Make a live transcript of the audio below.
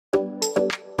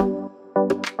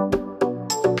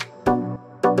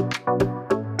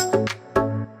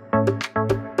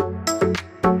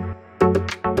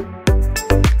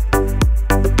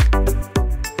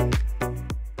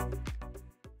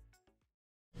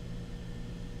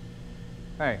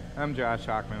Hi, I'm Josh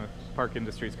Hockman with Park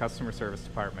Industries Customer Service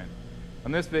Department.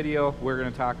 On this video, we're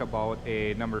going to talk about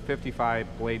a number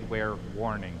 55 blade wear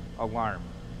warning alarm.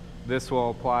 This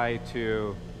will apply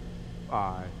to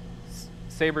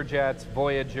Saberjets,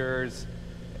 Voyagers,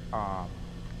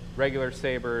 regular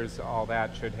Sabers, all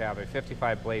that should have a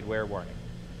 55 blade wear warning.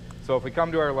 So if we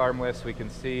come to our alarm list, we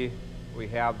can see we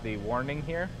have the warning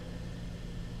here.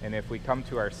 And if we come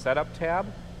to our setup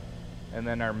tab, and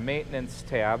then our maintenance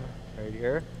tab right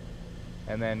here,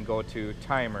 and then go to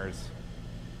timers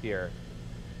here.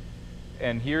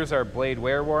 And here's our blade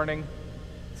wear warning.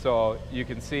 So you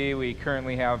can see we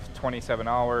currently have 27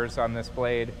 hours on this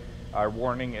blade. Our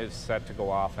warning is set to go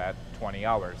off at 20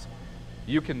 hours.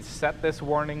 You can set this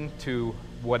warning to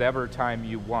whatever time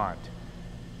you want.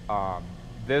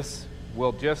 This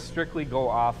will just strictly go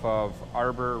off of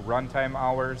arbor runtime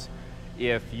hours.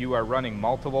 If you are running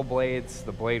multiple blades,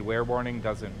 the blade wear warning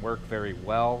doesn't work very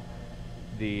well.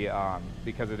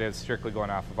 Because it is strictly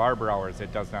going off of arbor hours,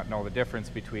 it does not know the difference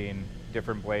between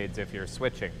different blades if you're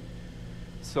switching.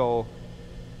 So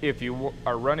if you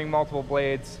are running multiple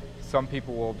blades, some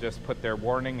people will just put their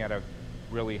warning at a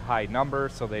really high number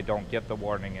so they don't get the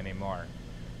warning anymore.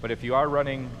 But if you are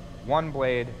running one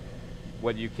blade,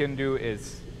 what you can do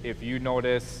is, if you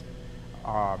notice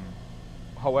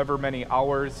however many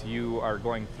hours you are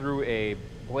going through a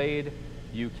blade,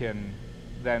 you can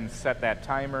then set that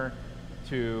timer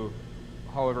to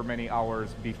however many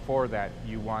hours before that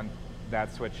you want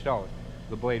that switched out.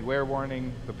 The blade wear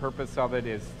warning, the purpose of it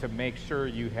is to make sure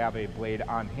you have a blade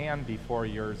on hand before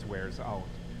yours wears out.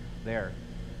 There.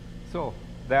 So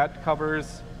that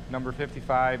covers number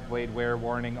 55 blade wear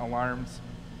warning alarms.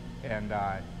 And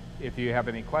if you have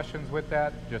any questions with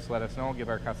that, just let us know. Give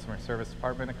our customer service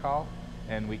department a call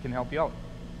and we can help you out.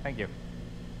 Thank you.